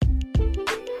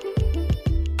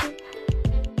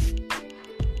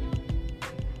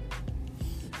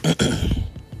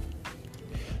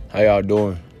How y'all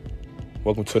doing?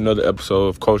 Welcome to another episode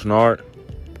of Coach Nard.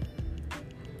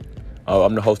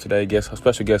 I'm the host today,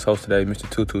 special guest host today, Mr.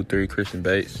 223 Christian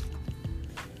Bates.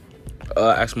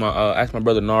 Asked my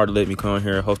brother Nard to let me come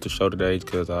here and host the show today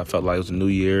because I felt like it was a new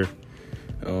year.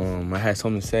 I had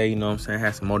something to say, I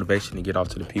had some motivation to get off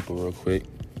to the people real quick.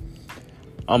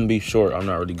 I'm going to be short. I'm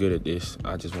not really good at this.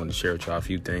 I just wanted to share with y'all a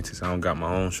few things since I don't got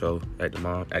my own show at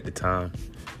the time.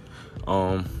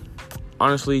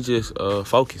 Honestly, just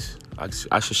focus.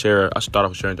 I should start off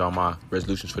with sharing y'all my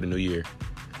resolutions for the new year.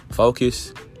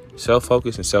 Focus,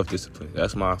 self-focus, and self-discipline.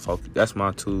 That's my focus. That's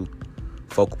my two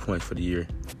focal points for the year.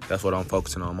 That's what I'm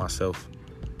focusing on myself.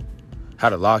 How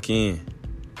to lock in.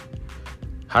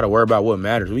 How to worry about what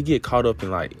matters. We get caught up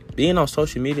in being on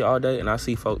social media all day, and I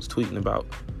see folks tweeting about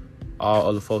all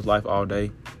other folks' life all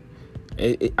day.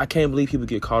 I can't believe people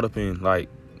get caught up in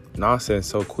nonsense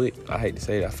so quick. I hate to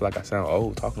say that. I feel like I sound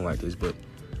old talking like this, but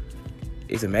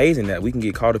it's amazing that we can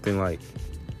get caught up in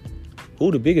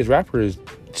who the biggest rapper is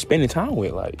spending time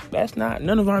with. That's not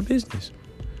none of our business.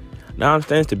 Now I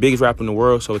understand it's the biggest rapper in the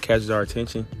world, so it catches our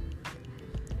attention.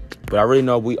 But I really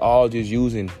know we all just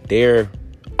using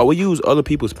we use other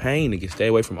people's pain to stay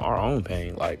away from our own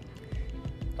pain.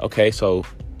 Okay, so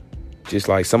just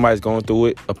somebody's going through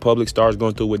it, a public star's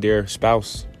going through it with their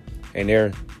spouse, and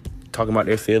they're talking about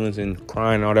their feelings and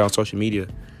crying and all that on social media.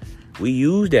 We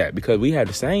use that because we have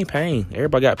the same pain.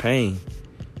 Everybody got pain.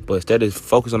 But instead of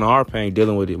focusing on our pain,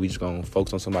 dealing with it, we just going to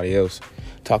focus on somebody else.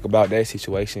 Talk about that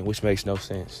situation, which makes no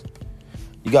sense.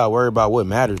 You got to worry about what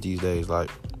matters these days. You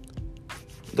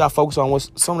got to focus on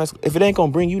if it ain't going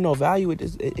to bring you no value,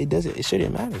 it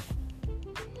shouldn't matter.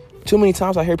 Too many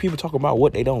times I hear people talk about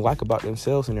what they don't like about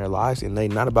themselves in their lives, and they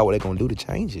not about what they're going to do to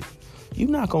change it. You're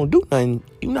not going to do nothing.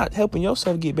 You're not helping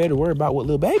yourself get better. Worry about what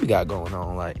little baby got going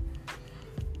on.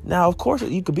 Now, of course,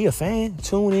 you could be a fan,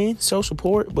 tune in, show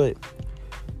support, but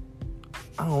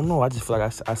I don't know. I just feel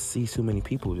like I see too many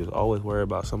people just always worry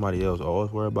about somebody else,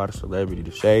 always worry about a celebrity.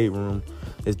 The shade room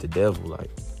is the devil. What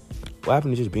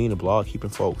happened to just being a blog, keeping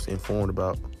folks informed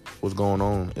about what's going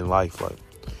on in life?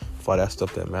 For that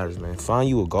stuff that matters, man. Find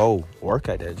you a goal. Work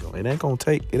at that joint. It ain't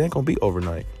gonna be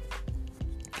overnight.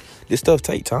 This stuff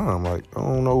take time. I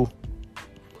don't know.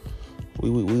 We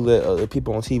let other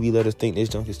people on TV let us think this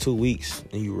junk is 2 weeks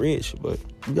and you rich, but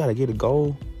you gotta get a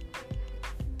goal.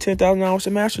 $10,000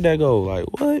 to master that goal.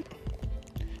 What?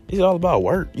 It's all about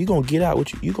work. You gonna get out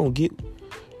what you gonna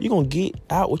get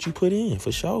out what you put in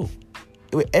for sure.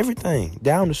 With everything,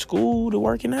 down to school to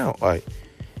working out. I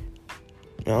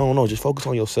don't know. Just focus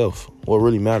on yourself. What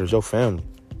really matters, your family.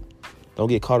 Don't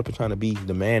get caught up in trying to be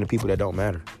the man to people that don't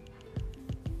matter.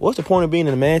 What's the point of being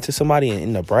a man to somebody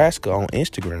in Nebraska on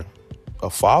Instagram? A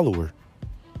follower.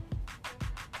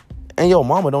 And your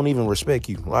mama don't even respect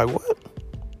you. What?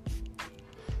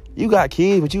 You got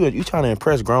kids, but you trying to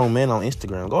impress grown men on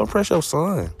Instagram. Go impress your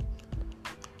son.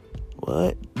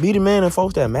 What? Be the man and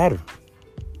folks that matter.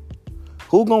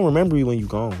 Who gonna remember you when you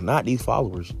gone? Not these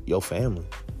followers, your family.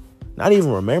 Not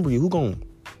even remember you. Who gonna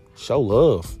show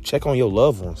love? Check on your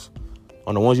loved ones.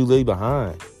 On the ones you leave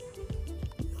behind.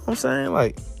 You know what I'm saying?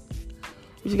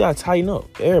 We just gotta tighten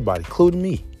up. Everybody, including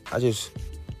me. I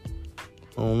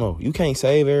don't know. You can't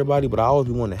save everybody, but I always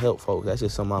be wanting to help folks. That's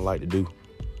just something I like to do.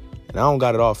 And I don't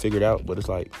got it all figured out, but it's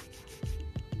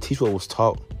teach what was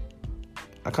taught.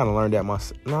 I kind of learned that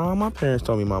myself. My parents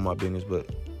told me mind my business,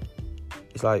 but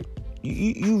it's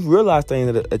you realize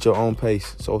things at your own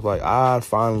pace. So it's I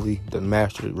finally, the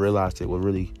master, realized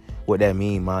what that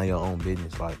mean, mind your own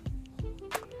business.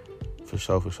 For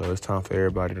sure. It's time for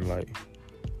everybody to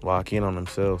lock in on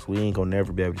themselves. We ain't gonna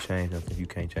never be able to change nothing if you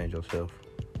can't change yourself.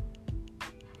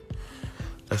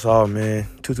 That's all, man.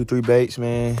 223 Bates,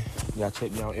 man. Y'all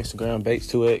check me out on Instagram,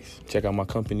 Bates2X. Check out my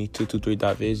company,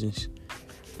 223.visions.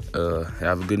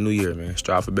 Have a good new year, man.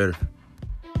 Strive for better.